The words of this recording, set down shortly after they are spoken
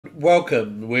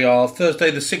welcome. We are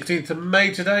Thursday the 16th of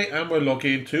May today, and we're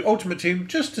logging into Ultimate Team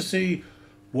just to see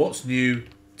what's new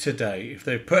today. If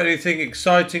they put anything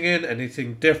exciting in,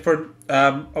 anything different.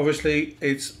 Obviously,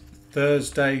 it's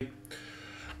Thursday,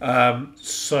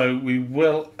 so we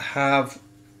will have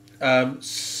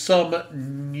some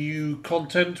new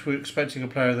content. We're expecting a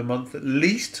player of the month at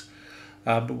least,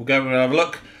 but we'll go and have a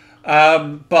look.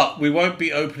 But we won't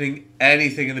be opening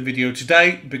anything in the video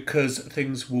today because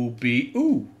things will be...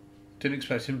 Ooh, didn't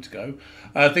expect him to go.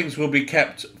 Things will be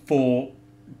kept for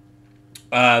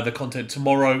the content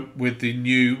tomorrow with the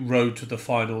new Road to the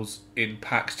Finals in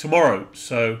packs tomorrow.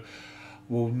 So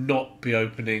we'll not be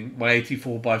opening my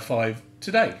 84x5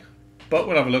 today. But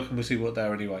we'll have a look and we'll see what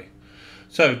they're anyway.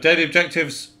 So, daily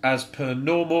objectives as per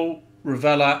normal.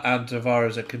 Ravella and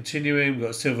Tavares are continuing. We've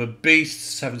got Silver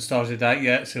Beasts, haven't started that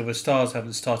yet. Silver Stars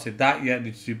haven't started that yet.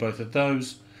 Need to do both of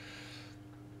those.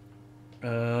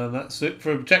 That's it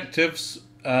for objectives.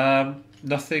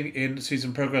 Nothing in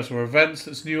season progress or events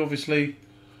that's new, obviously.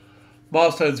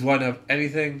 Milestones won't have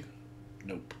anything.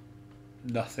 Nope.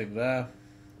 Nothing there.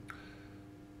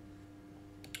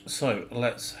 So,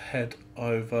 let's head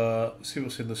over, see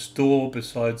what's in the store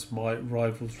besides my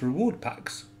Rivals reward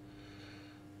packs.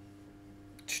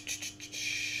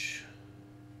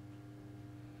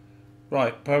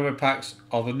 Right, promo packs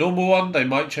are the normal one. They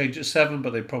might change at 7,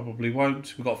 but they probably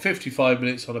won't. We've got 55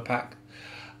 minutes on a pack.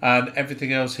 And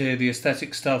everything else here, the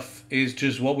aesthetic stuff, is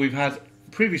just what we've had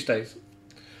previous days.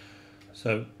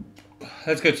 So,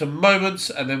 let's go to moments,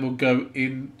 and then we'll go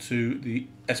into the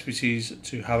SBCs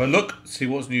to have a look, see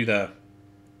what's new there.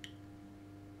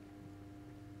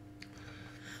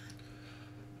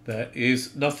 There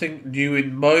is nothing new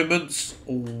in moments.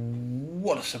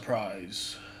 What a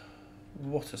surprise.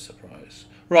 What a surprise.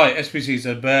 Right, SPCs,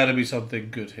 there better be something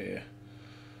good here.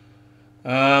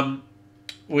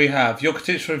 We have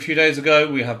Jokitic from a few days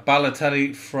ago. We have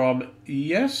Balotelli from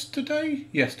yesterday.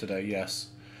 Yesterday, yes.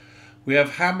 We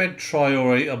have Hamed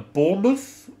Traore of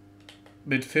Bournemouth,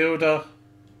 midfielder.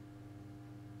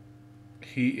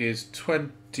 He is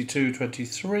 22,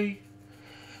 23.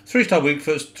 3-star weak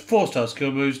foot, 4-star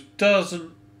skill moves.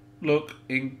 Doesn't look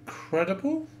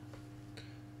incredible.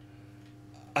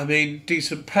 I mean,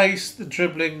 decent pace. The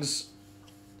dribbling's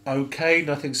okay.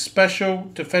 Nothing special.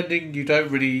 Defending, you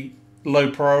don't really low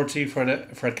priority for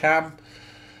a cam.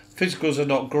 Physicals are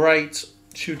not great.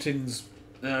 Shooting's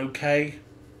okay.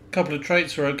 Couple of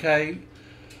traits are okay.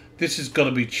 This is got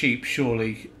to be cheap,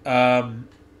 surely.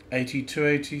 82,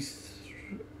 83.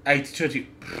 82,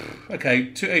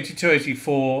 okay, 82,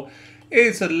 84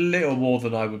 is a little more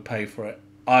than I would pay for it.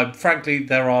 Frankly,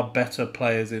 there are better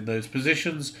players in those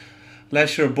positions.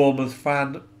 Unless you're a Bournemouth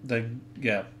fan, then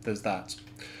yeah, there's that.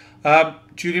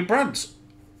 Julian Brandt,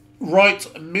 right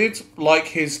mid, like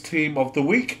his team of the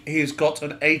week. He's got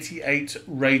an 88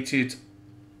 rated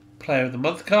player of the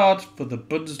month card for the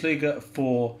Bundesliga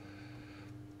for,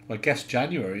 I guess,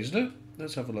 January, isn't it?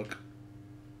 Let's have a look.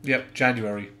 Yep,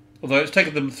 January. Although it's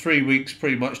taken them 3 weeks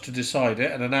pretty much to decide it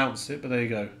and announce it, but there you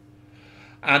go.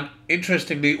 And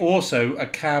interestingly, also a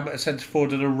cam, a centre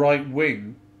forward, and a right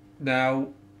wing. Now,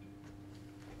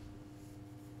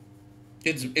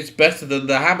 it's better than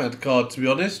the Hamed card, to be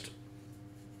honest.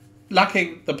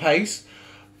 Lacking the pace,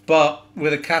 but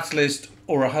with a catalyst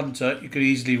or a hunter, you could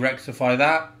easily rectify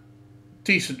that.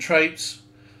 Decent traits.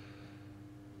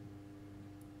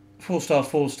 4-star,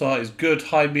 4-star is good.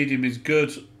 High, medium is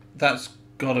good. That's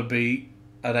got to be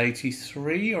an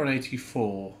 83 or an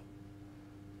 84.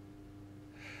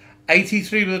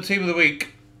 83 with the team of the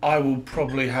week. I will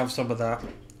probably have some of that.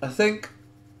 I think,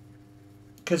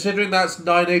 considering that's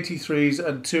 9 83s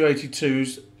and 2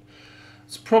 82s,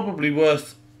 it's probably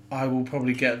worth... I will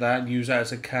probably get that and use that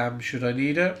as a cam should I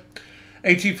need it.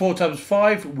 84 times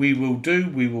 5, we will do.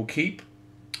 We will keep.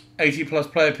 80 plus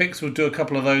player picks, we'll do a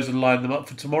couple of those and line them up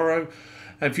for tomorrow.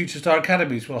 And Future Star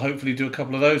Academies, we'll hopefully do a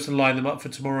couple of those and line them up for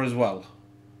tomorrow as well.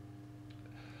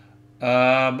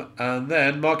 And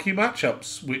then Marquee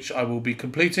Matchups, which I will be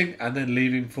completing and then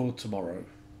leaving for tomorrow.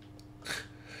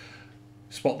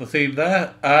 Spot the theme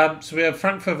there. So we have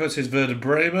Frankfurt versus Werder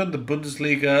Bremen, the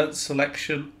Bundesliga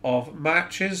selection of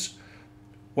matches.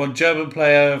 1 German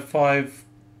player, 5...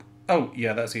 Oh,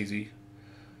 yeah, that's easy.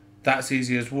 That's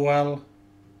easy as well.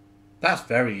 That's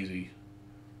very easy.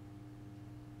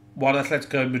 1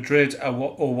 Atletico Madrid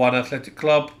or 1 Athletic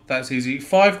Club. That's easy.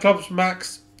 5 clubs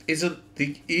max isn't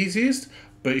the easiest,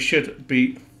 but it should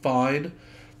be fine.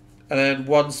 And then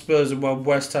 1 Spurs and 1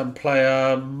 West Ham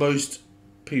player. Most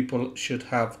people should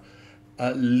have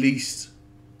at least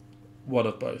one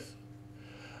of both.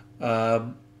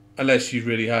 Unless you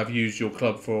really have used your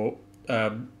club for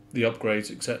the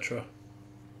upgrades, etc.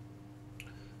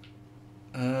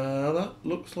 That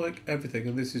looks like everything,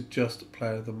 and this is just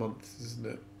Player of the Month, isn't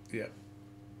it? Yeah.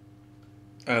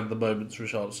 And the Moments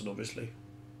Richarlison, obviously.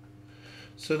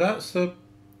 So that's the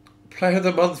Player of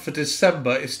the Month for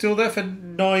December. It's still there for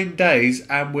 9 days,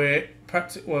 and we're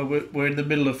in the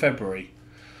middle of February.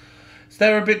 It's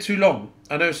there a bit too long.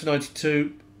 I know it's a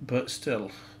 92, but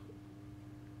still.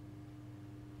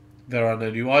 There are no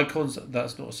new icons.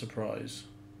 That's not a surprise.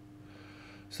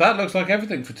 So that looks like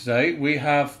everything for today. We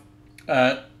have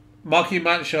marquee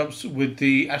matchups with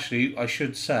the... Actually, I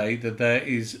should say that there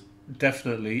is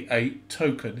definitely a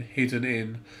token hidden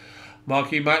in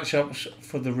marquee matchups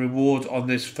for the reward on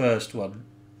this first one.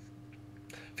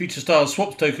 Future Stars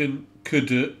Swaps token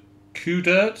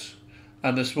Kudert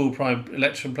and the Small Prime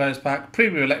Election Players Pack,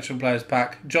 Premium Election Players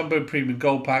Pack, Jumbo Premium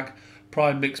Gold Pack,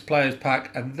 Prime Mixed Players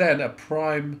Pack, and then a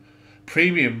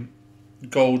Premium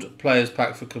Gold Players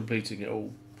Pack for completing it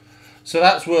all. So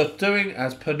that's worth doing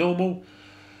as per normal.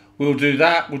 We'll do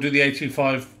that. We'll do the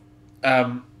 85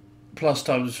 plus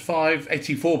times 5,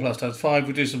 84 plus times 5.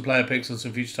 We'll do some player picks and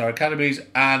some Future Star Academies,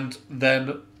 and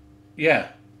then, yeah,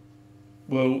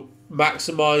 we'll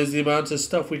maximise the amount of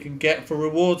stuff we can get for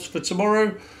rewards for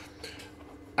tomorrow.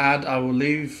 And I will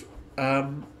leave,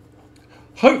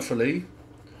 hopefully,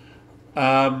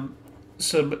 some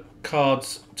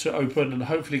cards to open and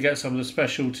hopefully get some of the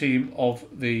special team of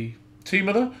the Team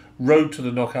of the Road to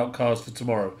the Knockout cards for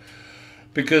tomorrow.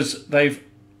 Because they've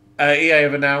EA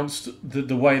have announced that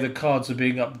the way the cards are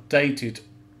being updated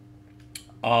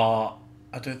are...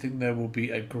 I don't think there will be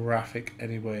a graphic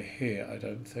anywhere here, I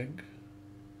don't think.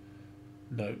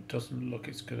 No, it doesn't look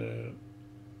it's going to...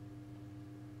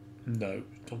 No,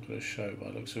 it's not going to show by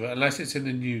the looks of it. Unless it's in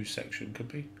the news section, could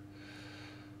be.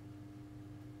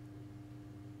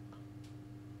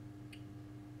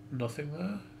 Nothing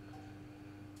there.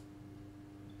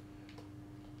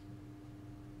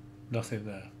 Nothing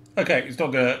there. Okay, it's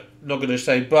not gonna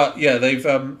say, but yeah, they've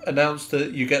announced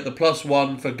that you get the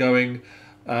 +1 for going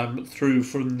through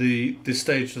from this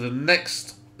stage to the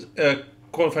next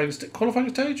qualifying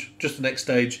stage, just the next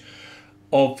stage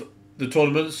of the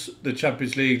tournaments, the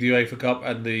Champions League, the UEFA Cup,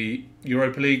 and the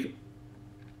Europa League,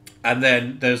 and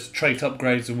then there's trait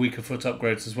upgrades and weaker foot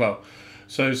upgrades as well.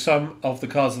 So some of the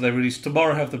cards that they release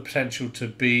tomorrow have the potential to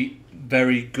be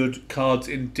very good cards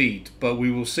indeed. But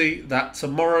we will see that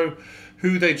tomorrow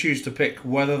who they choose to pick,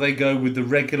 whether they go with the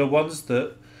regular ones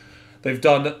that they've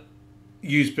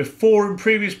used before in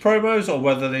previous promos, or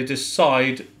whether they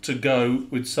decide to go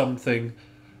with something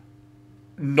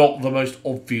not the most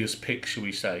obvious pick, shall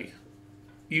we say.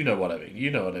 You know what I mean.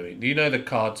 You know what I mean. You know the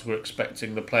cards we're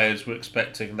expecting, the players we're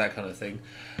expecting, that kind of thing.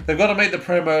 They've got to make the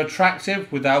promo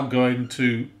attractive without going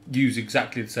to use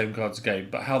exactly the same cards again.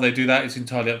 But how they do that is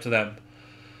entirely up to them.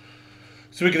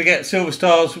 So we're going to get Silver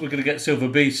Stars, we're going to get Silver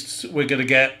Beasts, we're going to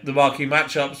get the marquee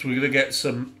matchups, we're going to get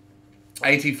some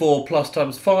 84 plus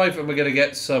times 5, and we're going to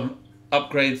get some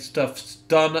upgrade stuff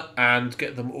done and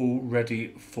get them all ready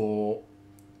for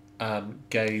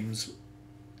games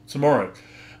tomorrow.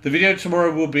 The video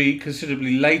tomorrow will be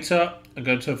considerably later. I'm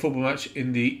going to a football match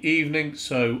in the evening,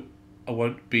 so I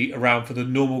won't be around for the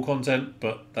normal content,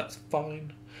 but that's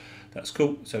fine. That's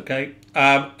cool. It's okay.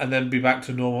 And then be back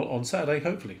to normal on Saturday,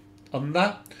 hopefully. Other than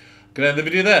that, I'm going to end the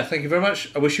video there. Thank you very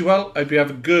much. I wish you well. I hope you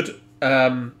have a good...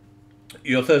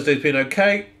 your Thursday's been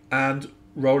okay. And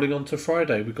rolling on to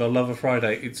Friday. We've got to love a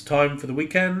Friday. It's time for the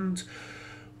weekend,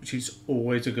 which is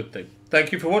always a good thing.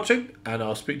 Thank you for watching, and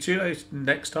I'll speak to you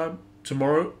next time.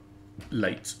 Tomorrow,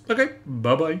 late. Okay,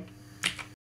 bye-bye.